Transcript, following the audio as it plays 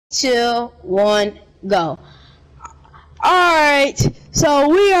2, 1, go. Alright, so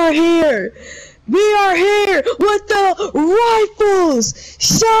we are here. We are here with the rifles,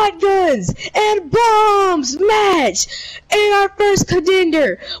 shotguns, and bombs match. In our first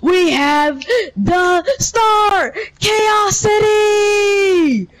contender, we have the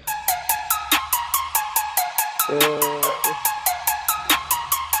StarChaosity.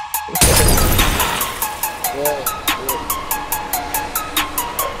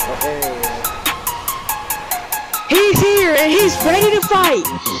 He's here and he's ready to fight.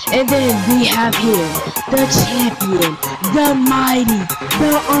 And then we have here the champion, the mighty,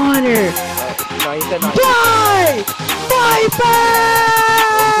 the honor, Vyper!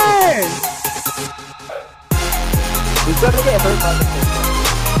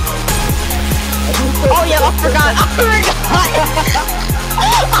 Oh yeah, I forgot.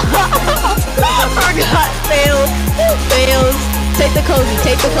 Fails. Take the cozy. Just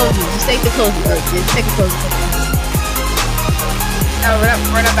take the cozy. Just take the cozy. No,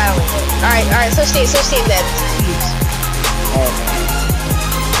 we're not battling. Alright, switch teams then.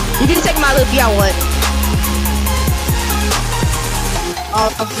 You can take my loot if y'all want. Oh,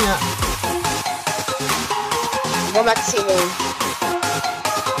 yeah. Go back to team 1.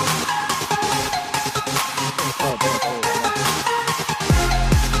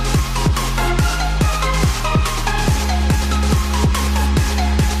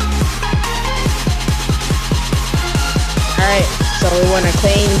 Alright, so we want a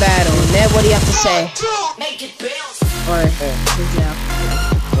clean battle. Ned, what do you have to say? Or,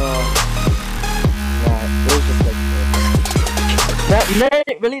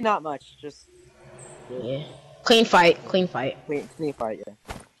 really not much, just... Yeah. Clean fight, Clean fight, yeah.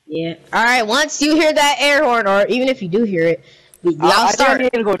 Yeah. Alright, once you hear that air horn, or even if you do hear it, y'all start. I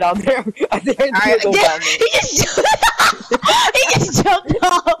need to go down there. I think I need to go down there. He just jumped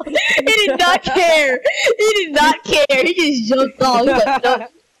off. He did not care. He just jumped off. He's like, no,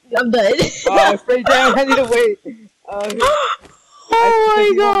 I'm done. Oh, straight down. I need to wait. Oh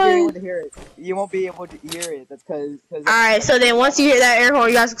my god. You won't be able to hear it. That's because. Alright, so then once you hear that air horn,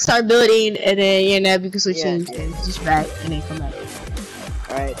 you guys can start building, and then you know, you can switch teams and just back and then come back.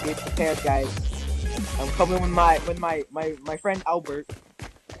 Alright, be prepared, guys. I'm coming with my friend Albert.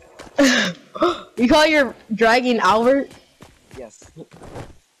 You call your dragon Albert? Yes.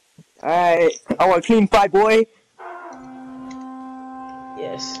 Alright, I want a clean fight, boy.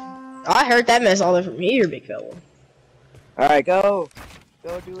 Yes. I heard that mess all the way from here, big fella. Alright, go.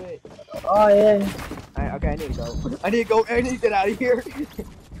 Go do it. Oh yeah. Alright, okay, I need to go. I need to get out of here.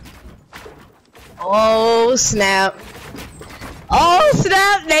 Oh snap.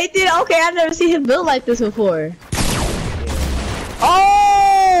 Nathan. Okay, I've never seen him build like this before.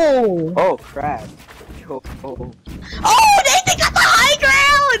 Oh! Oh crap. Oh. Oh, Nathan got the high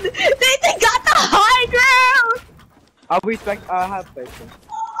ground! I'll have faith.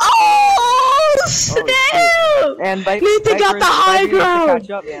 Oh snap! And Nathan got the high ground!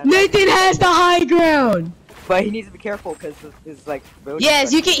 Nathan has the high ground! But he needs to be careful because it's like.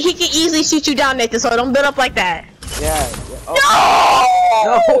 Yes, he can easily shoot you down, Nathan. So don't build up like that. Yeah. Oh.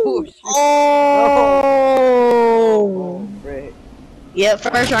 No! Oh! Right. Yep,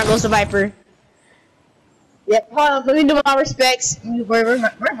 first round goes to Vyper. Yep, hold on, let me do my respects. Where's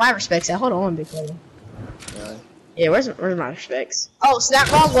my respects at? Hold on, big fella. Yeah, where's my respects? Oh,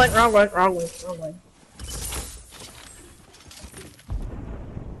 snap, wrong one.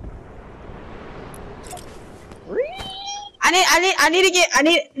 I need to get.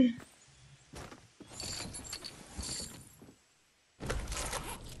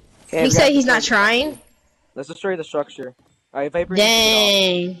 Okay, He said he's not trying. Let's destroy the structure. Alright, Vyper.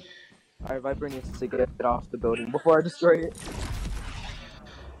 Dang. Alright, Vyper needs to get off the building before I destroy it.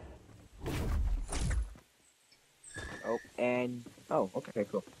 Oh, and okay,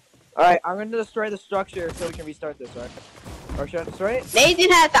 cool. Alright, I'm gonna destroy the structure so we can restart this, right? Or should I destroy it? Nathan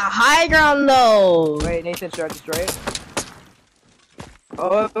had the high ground though. Wait, Nathan, should I destroy it?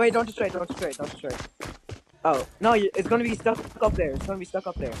 Oh, wait, don't destroy it. Oh, no, it's gonna be stuck up there. Okay, fine.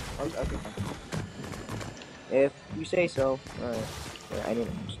 If you say so. Alright. Yeah, I need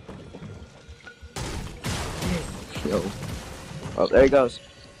it. Yo. Oh, there he goes.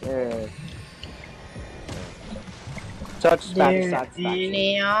 Yeah. Touch back. In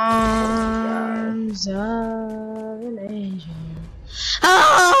the arms of an angel.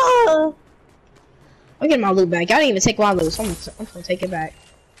 Oh! I'm getting my loot back. Y'all didn't even take my loot, so I'm gonna take it back.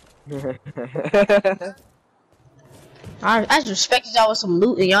 I just respected y'all with some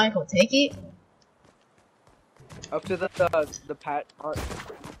loot and y'all ain't gonna take it. Up to the pat. Okay.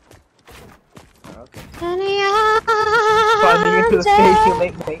 Climbing into the space, you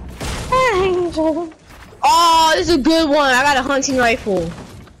make me. Oh, this is a good one. I got a hunting rifle.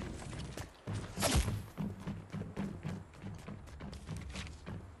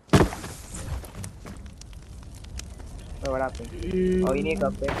 Wait, what happened? Oh, you need to go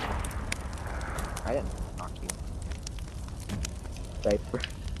up there. I didn't knock you. Vyper.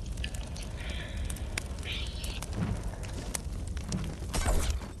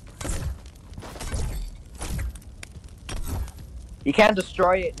 You can't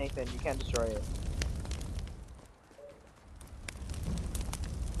destroy it, Nathan. You can't destroy it.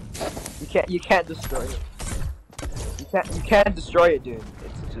 You can't destroy it. You can't destroy it, dude.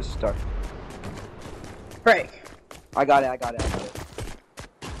 It's just stuck. Break. I got it.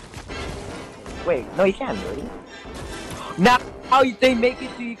 Wait, no, you can't, really. Now they make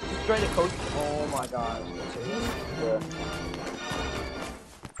it so you can destroy the coast. Oh my gosh. Yeah.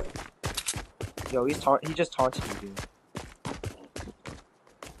 Yo, he just taunted you, dude.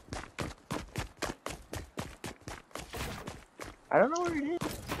 I don't know where it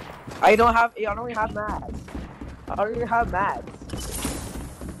is. I don't even have mats. I don't even have mats.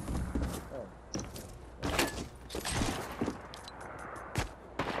 Oh.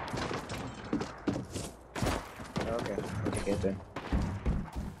 Okay, let's get there.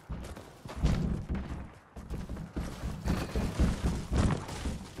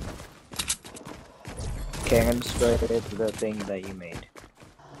 Okay, I'm gonna destroy the thing that you made.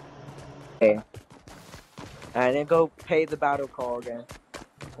 Okay. And then go pay the battle call again.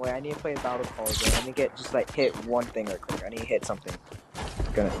 Wait, I need to play the battle call again. I need to get just like hit one thing right quick. I need to hit something.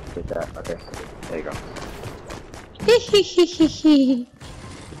 I'm gonna hit that. Okay, there you go.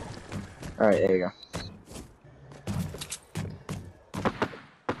 Alright, there you go.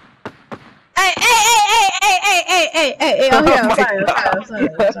 Hey! Oh, yeah, I'm sorry.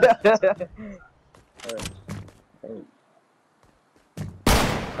 Alright.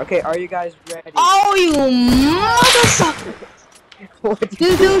 Okay, are you guys ready? Oh, you motherfucker!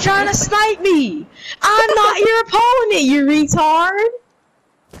 This dude trying to snipe me! I'm not your opponent, you retard!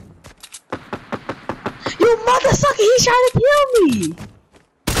 You motherfucker, he's trying to kill me!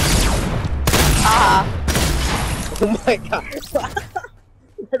 Ah. Oh my god.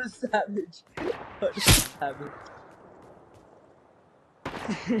 What a savage. What a savage.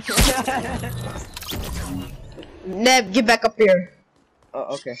 Neb, get back up here.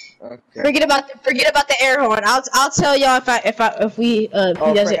 Oh, okay. Forget about the air horn. I'll tell y'all if he does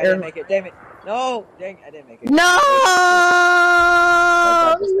an air horn. Make it. Damn it. No! Dang, I didn't make it. No!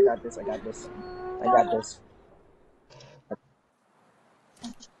 I got this.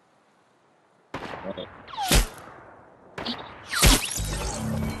 Okay.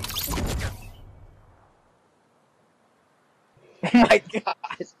 Oh my god.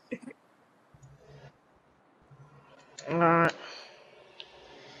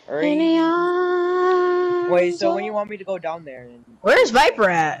 Wait, so when you want me to go down there? Where's Vyper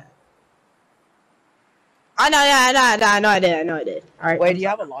at? I know I did. Alright. Wait, do you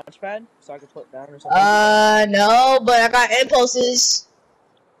have a launch pad so I can put down or something? No, but I got impulses.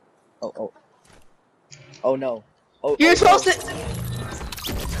 Oh no. You're supposed to.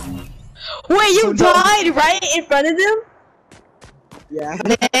 Wait, you died right in front of them? Yeah.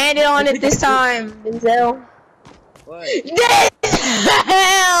 Landed on it this time, Denzel. What?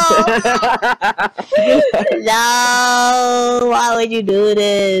 Hell! No, why would you do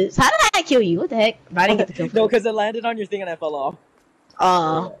this? How did I kill you? What the heck? I didn't get the kill. No, because it landed on your thing and I fell off.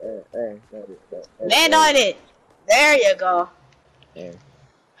 Land on it. There you go. There.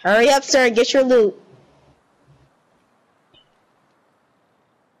 Hurry up, sir, and get your loot.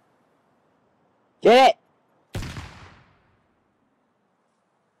 Get it!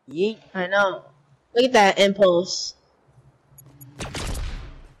 Yeet. I know. Look at that impulse.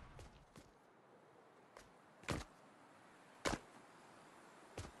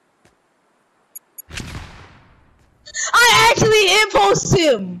 I actually impulsed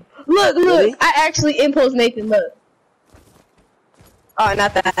him! Look, Really? I actually impulsed Nathan, look. Oh,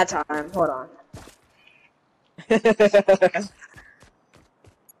 not that time. Hold on.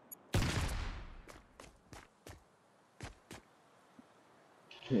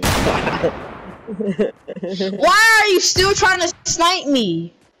 Why are you still trying to snipe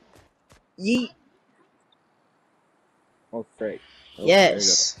me? Yeet. Oh, frick. Oh,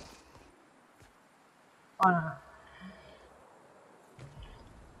 Yes.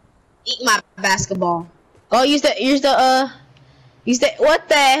 Eat my basketball. Oh, use the, what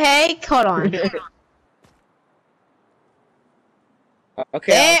the heck? Hold on.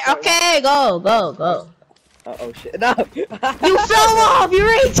 Okay. Okay, go. Oh shit! No. You fell off, you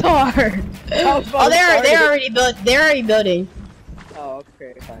retard. Oh, they're already built. They're already building. Oh,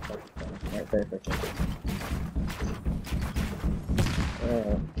 okay, fine.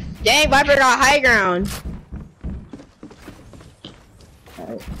 Dang, Vyper got high ground.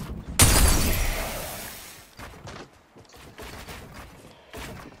 Alright.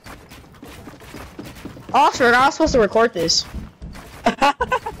 Oxford, I was supposed to record this.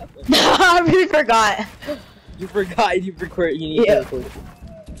 I really forgot. You forgot you record. You need Yeah. to record.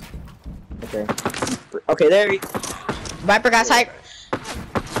 Okay. Okay, there. Vyper got high.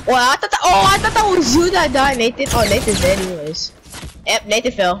 Well, I thought that was you that died, Nathan. Oh, Nathan's dead anyways. Yep,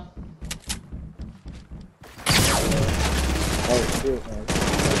 Nathan fell. Oh shoot, man.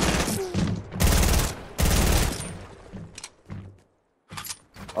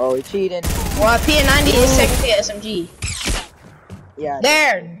 Oh, he cheating. Well, P90 is second to SMG. Yeah.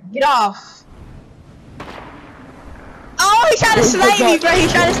 There, get off. Oh, he tried to snipe me, bro. He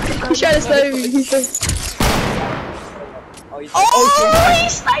tried to snipe me. He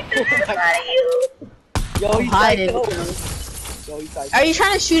sniped the hell out of you. Yo, he's psycho. Yo, he's psycho. Are you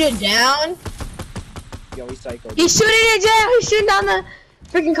trying to shoot it down? Yo, he's psycho. He's shooting it down. He's shooting down the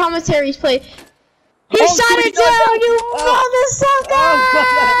freaking commentary's play. He shot it down, you motherfucker!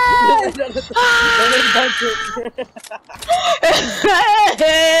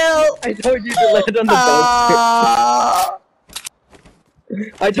 I told you to land on the bouncer.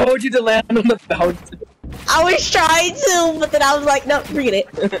 I told you to land on the bouncer. I was trying to, but then I was like, no, forget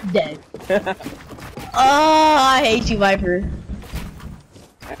it. Dead. Oh, I hate you, Vyper.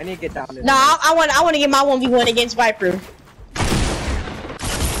 I need to get down there. No, I want to get my 1v1 against Vyper.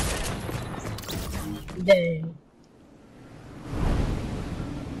 Dang.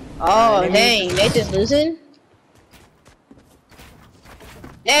 Oh, dang. Nathan's losing?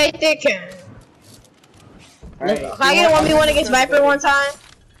 Nathan can. Right. Can I get a 1v1 against Vyper one time?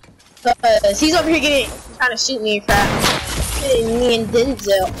 Cause he's over here trying to shoot me and crap. Hitting me and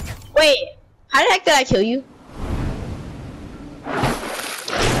Denzel. Wait, how the heck did I kill you?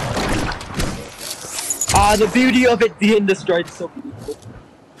 Ah, the beauty of it being destroyed is so beautiful.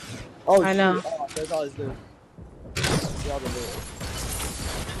 Oh, I know. Oh, there's all his loot. There's all the loot.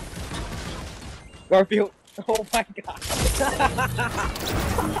 Garfield. Oh my god.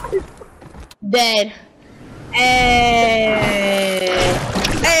 Dead.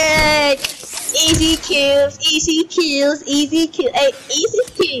 Hey, easy kills, easy kills, easy kill, hey, easy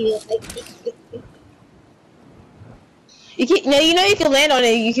kills. You can, no, you know you can land on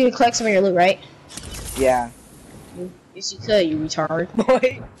it. You can collect some of your loot, right? Yeah. Yes, you could. You retard.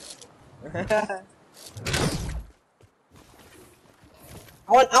 Boy. I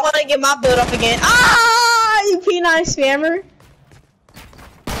want to get my build up again. Ah, you P9 spammer.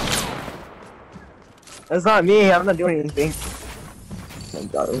 That's not me. I'm not doing anything. Oh my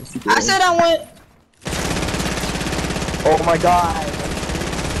god, what's he doing? I said I want Oh my god.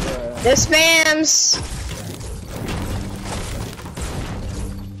 the spams.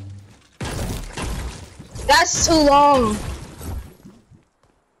 That's too long.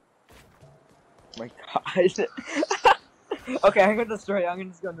 Oh my god. Okay, I'm gonna destroy it. I'm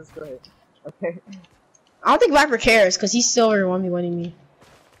just gonna destroy it. Okay. I don't think Vyper cares because he's still 1v1ing me.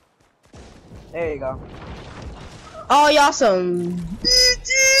 There you go. Oh, y'all some.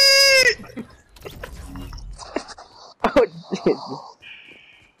 Oh Jesus.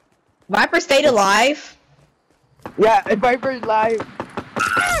 Vyper stayed alive. Yeah, if Vyper live.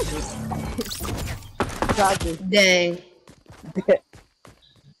 Got this. Dang.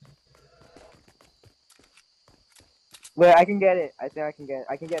 Wait, I can get it. I think I can get it.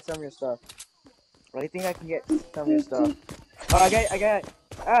 I can get some of your stuff. I think I can get some of your stuff. Oh, I get it.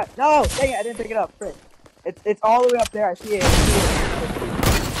 Ah, no! Dang it, I didn't pick it up. Frick. It's all the way up there. I see it.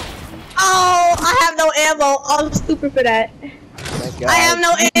 Oh, I have no ammo. I'm stupid for that. Oh my God. I have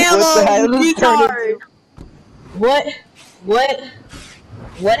no ammo. Retard.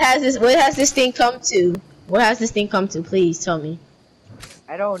 What has this thing come to? What has this thing come to? Please tell me.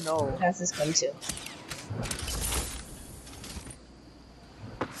 I don't know. What has this come to?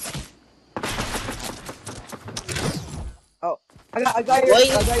 Oh, I got your.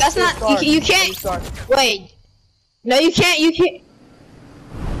 Wait, I got that's your not. star. You can't. Wait. No, you can't. You can't.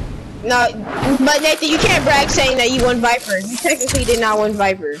 No, but Nathan, you can't brag saying that you won Vyper. You technically did not win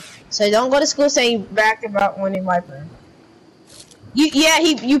Vyper. So don't go to school saying brag about winning Vyper.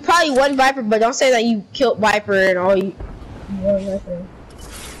 You probably won Vyper, but don't say that you killed Vyper and all you won Vyper.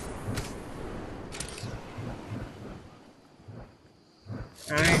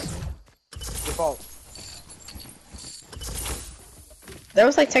 Alright. Default. There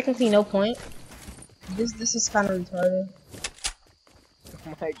was like technically no point. This is kind of retarded.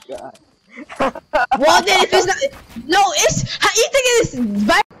 Oh my god. Well then, if it's not, no, it's how you think it's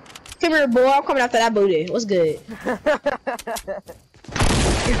Vyper? Come here, boy. I'm coming after that booty. What's good?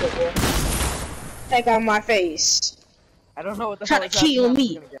 Take out my face. I don't know what the Try hell to kill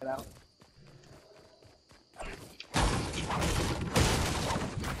me. I'm gonna get out.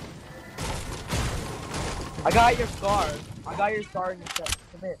 I got your scar. I got your scar in your chest.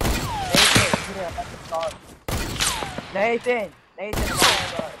 Come here. Nathan, come here. I got your scar. Nathan, I got your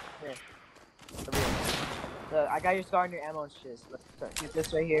scar. Come here. Come here. Look, I got your scar in your ammo chest. Let's keep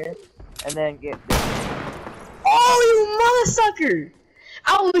this right here, and then get this. Oh, you mother sucker!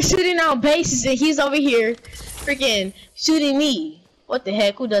 I was shooting out bases and he's over here, freaking shooting me. What the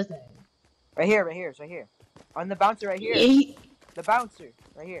heck? Who does that? Right here, it's right here. On the bouncer right here. Yeah, The bouncer,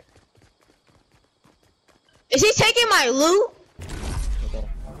 right here. is he taking my loot? Okay.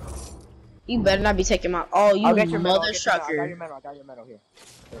 You better not be taking my. Oh, you I'll get your medal, mother I sucker! got your medal here.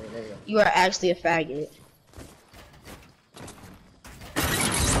 There you go. You are actually a faggot.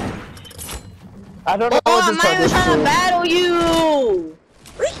 I don't know Oh, what I'm this not even trying to is. battle you!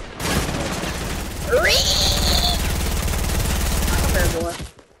 Come here, boy.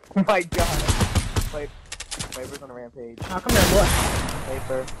 Oh my god. Wait. Vyper's on a rampage. Oh, come here, boy.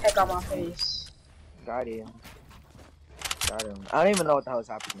 Vyper. Heck on my face. Got him. Got him. I don't even know what the hell is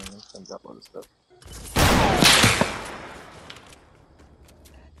happening. I'm just gonna drop all this stuff.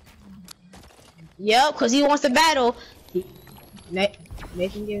 Yep, cause he wants to battle.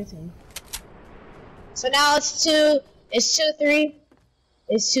 Nathan give it to him. So now it's 2-3.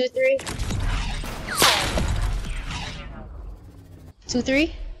 It's 2-3.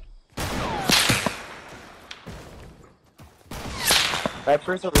 2-3.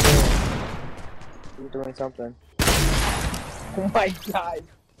 Vyper's over there. He's doing something. Oh my god.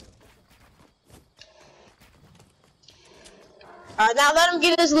 Alright, now let him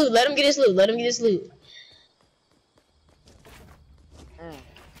get his loot. Let him get his loot. Let him get his loot.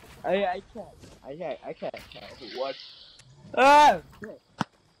 I can't. What? Ah!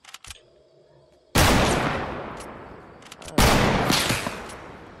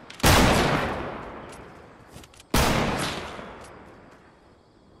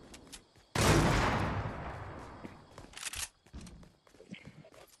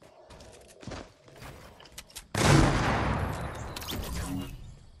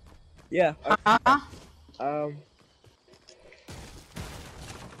 Yeah.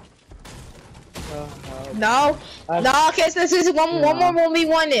 No. No, okay, so this is one more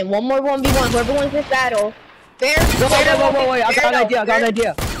 1v1 then. One more 1v1. Whoever wins this battle. Fair. Wait, I got an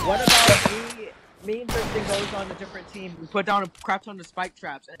idea. What about me and Tristan goes on a different team, we put down a crap ton of spike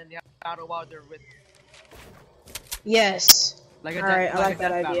traps, and then they battle while they're with. Yes. Like a Alright, I like that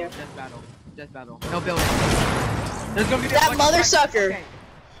death idea. Death battle. No building. There's gonna be That mother sucker. Okay.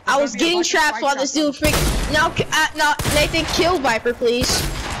 I was getting traps while this dude no, Nathan, kill Vyper, please.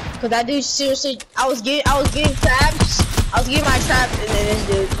 Cause that dude seriously, I was getting traps. I was getting my traps, and then this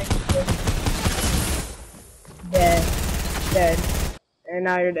dude dead. And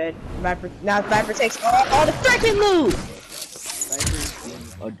now you're dead. Now Vyper takes all the freaking loot. Vyper's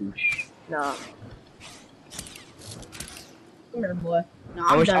being a douche. No. Come here, boy. No,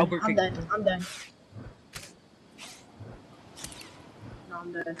 I I'm wish done. Albert I'm could- done. I'm done. No,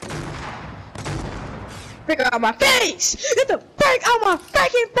 I'm done. Freak out my face! Get the freak out my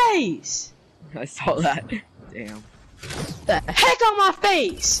freaking face! I saw that. Damn. The heck on my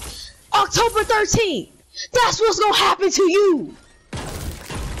face! October 13th! That's what's gonna happen to you!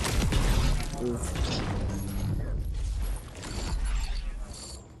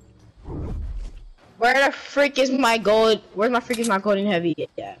 Where the freak is my gold? Where's my freak is my golden heavy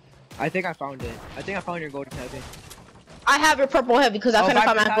at? I think I found it. I think I found your golden heavy. I have your purple heavy because I couldn't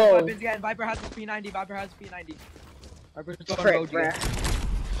find my gold. Viper has the P90. Vyper's going Frick, rogue again.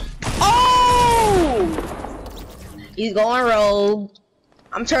 bruh. Oh! He's going rogue.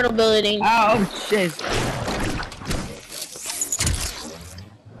 I'm turtle building. Oh shit.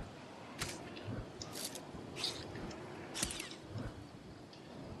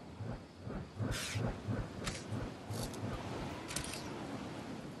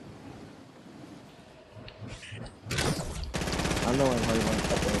 I'm the one who wants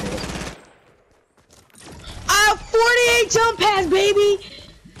to play this. I have 48 jump pads, baby!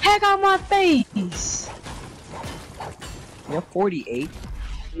 Heck on my face! You have 48?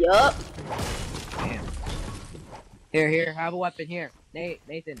 Yup. Damn. Here, have a weapon here.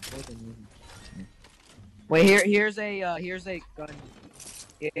 Nathan. Wait, here's a gun.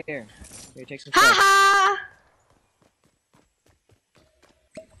 Here, take some stuff. Ha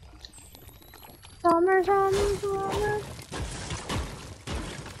ha!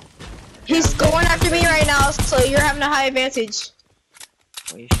 He's going after me right now, so you're having a high advantage.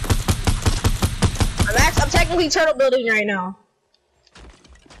 I'm technically turtle building right now.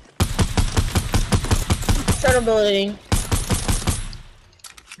 Turtle building.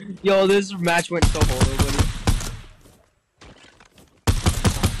 Yo, this match went so horribly.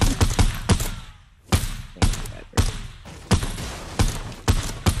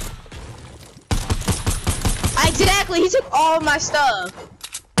 Exactly, he took all my stuff.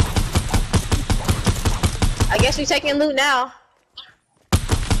 I guess we're taking loot now.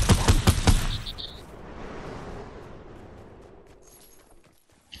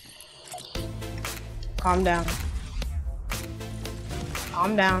 Calm down.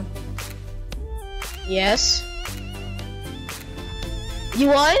 Calm down. Yes. You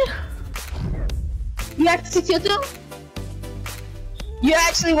won? You actually killed him? You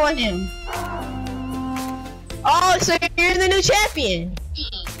actually won him. Oh, so you're the new champion.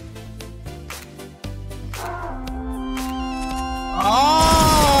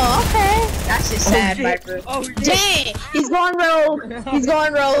 Oh, okay. That's just sad, Vyper. Oh, dang! He's going rogue. He's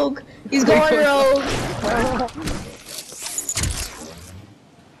going rogue. He's going rogue.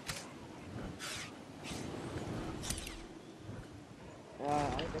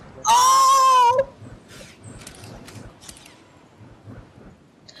 Oh!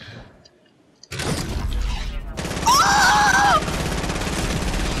 Oh!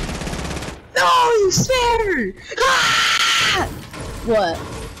 No, you scared! Ah! What?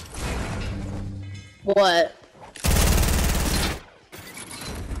 What?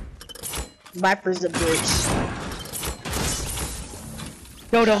 Vyper's a bitch.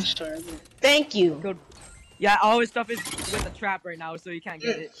 Go, don't. Thank you. Go. Yeah, all his stuff is with the trap right now, so you can't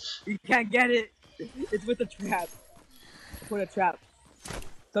get it. You can't get it. It's with the trap. Put a trap.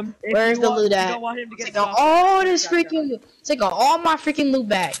 Where's the loot at? You don't want him to get all this freaking loot. Take all my freaking loot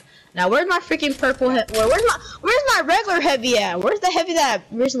back. Now where's my freaking purple heavy? Where's my regular heavy at? Where's the heavy that I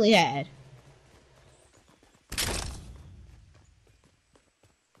originally had?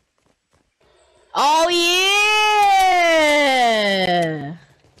 Oh yeah!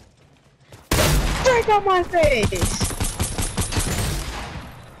 Break on my face!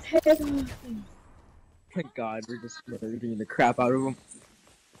 Thank God, we're just beating the crap out of him.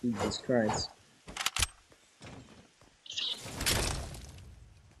 Jesus Christ.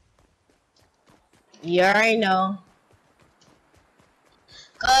 You already know.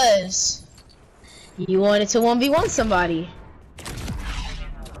 Cause you wanted to 1v1 somebody.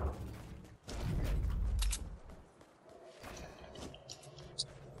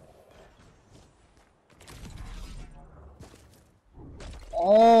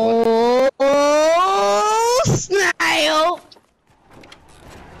 Oh, snail!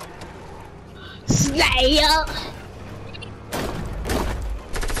 Snail!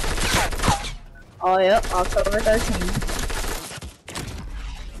 Oh, yep, October 13th.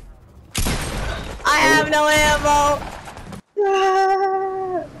 I have no ammo!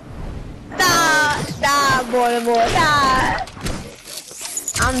 Die, boy, die!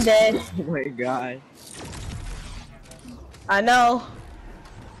 I'm dead. Oh my God. I know.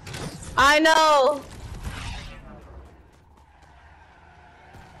 I know.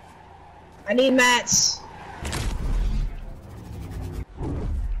 I need mats.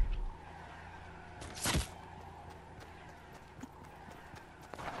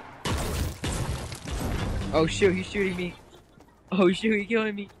 Oh shoot, he's shooting me. Oh shoot, he's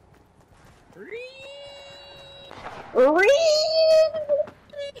killing me.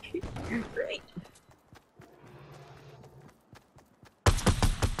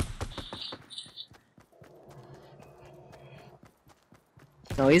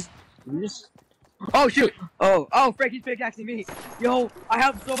 No, he's just. Oh shoot! Oh, Frank, he's pickaxing me. Yo, I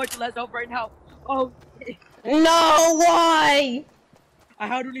have so much less health right now. Oh. No, why? I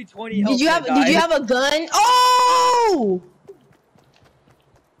had only 20 health. Did you have a gun? Oh!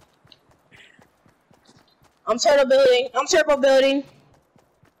 I'm turtle building. I'm turbo building.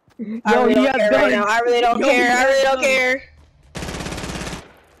 I really don't care right now. I really don't care. I really don't care.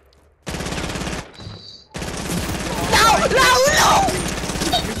 No!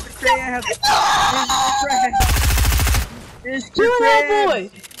 Kill that boy!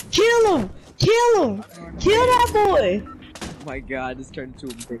 Kill him! Kill him! Kill that boy! Oh my God, this turned into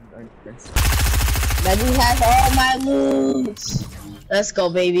a big darkness. That dude has all my loot. Let's go,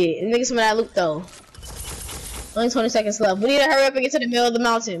 baby. And make some of that loot though. Only 20 seconds left. We need to hurry up and get to the middle of the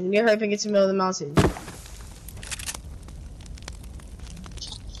mountain. We need to hurry up and get to the middle of the mountain.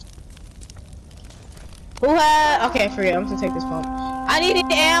 Who had? Okay, for real. I'm gonna take this pump. I need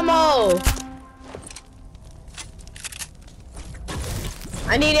ammo.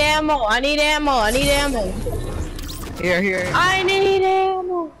 I need ammo. I need ammo. I need ammo. Here. I need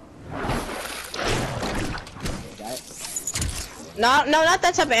ammo. No, not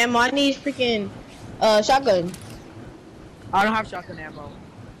that type of ammo. I need freaking shotgun. I don't have shotgun ammo.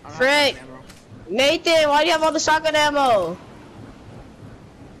 Frick. Nathan, why do you have all the shotgun ammo?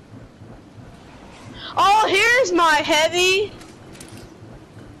 Oh, here's my heavy.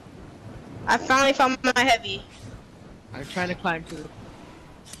 I finally found my heavy. I'm trying to climb to the...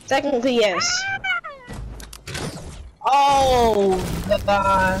 Technically, yes. Oh,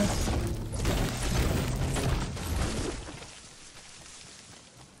 God.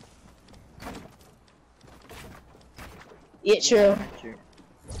 Yeah, true.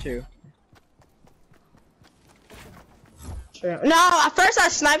 No, at first I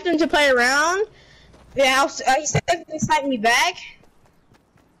sniped him to play around. Yeah, he technically sniped me back.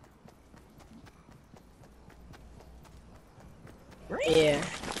 Yeah.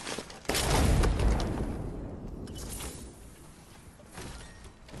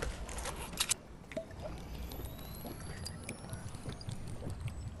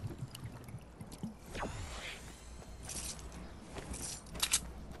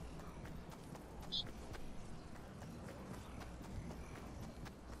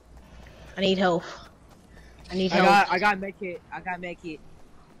 I need help. I need help. I got med kit.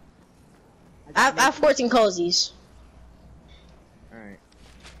 I have 14 cozies. Alright.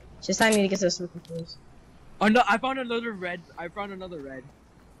 Just time me to get to the super close. Oh no, I found another red. I found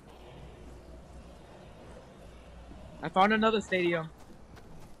another stadium.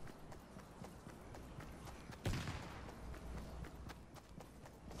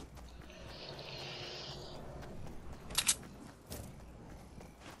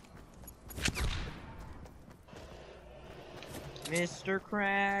 Mr.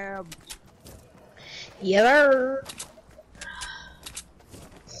 Crab. Yeah.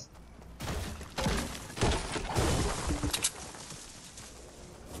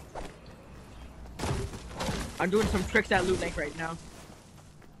 I'm doing some tricks at Loot Lake right now.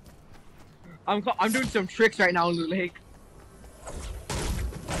 I'm doing some tricks right now, Loot Lake.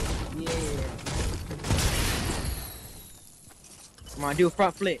 Yeah. Come on, do a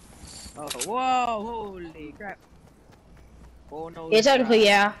front flip. Oh, whoa, holy crap. Oh no. Yeah, technically,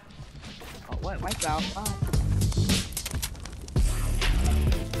 yeah. Oh, what? Wipe out. Oh.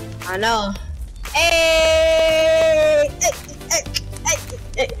 I know. Hey!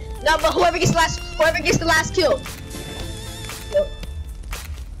 No, but whoever gets the last kill. Yep.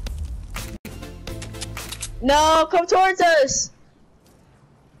 No, come towards us.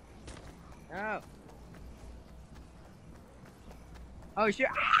 Oh. Oh shit.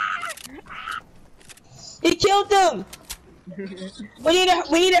 He killed them. we need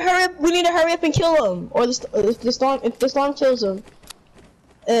to hurry up and kill him, or if the storm kills him,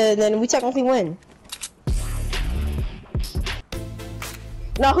 then we technically win.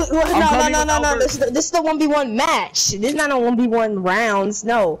 No, no. This is the 1v1 match. This is not a 1v1 rounds.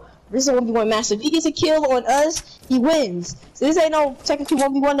 No, this is a 1v1 match. So if he gets a kill on us, he wins. So this ain't no technically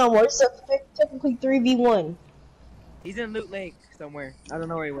 1v1 no more. This is technically 3v1. He's in Loot Lake somewhere. I don't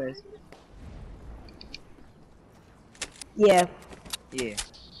know where he was. Yeah. Yeah.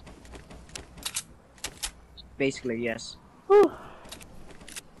 Basically, yes. Whew.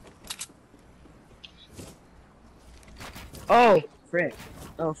 Oh, frick.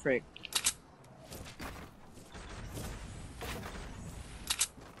 Oh, frick.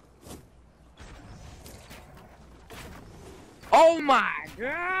 Oh my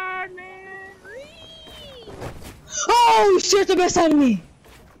god, man! Oh shit, the best enemy!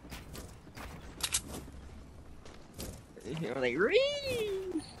 You're like,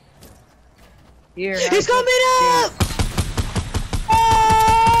 Ree! Here. He's coming up!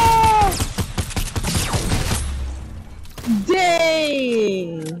 Oh!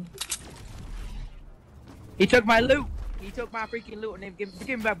 Dang! He took my loot! He took my freaking loot and then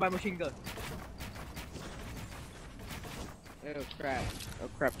gave me back my machine gun. Oh crap. Oh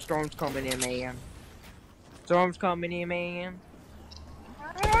crap. Storm's coming in, man. Storm's coming in, man.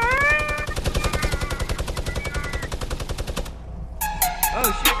 Oh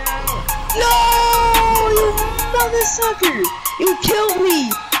shit, no! You mother sucker! You killed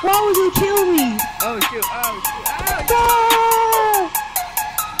me! Why would you kill me? Oh shoot, oh shoot, oh! No!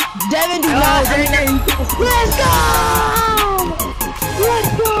 Devin, do not. Let's go!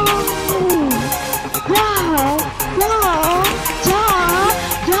 Let's go!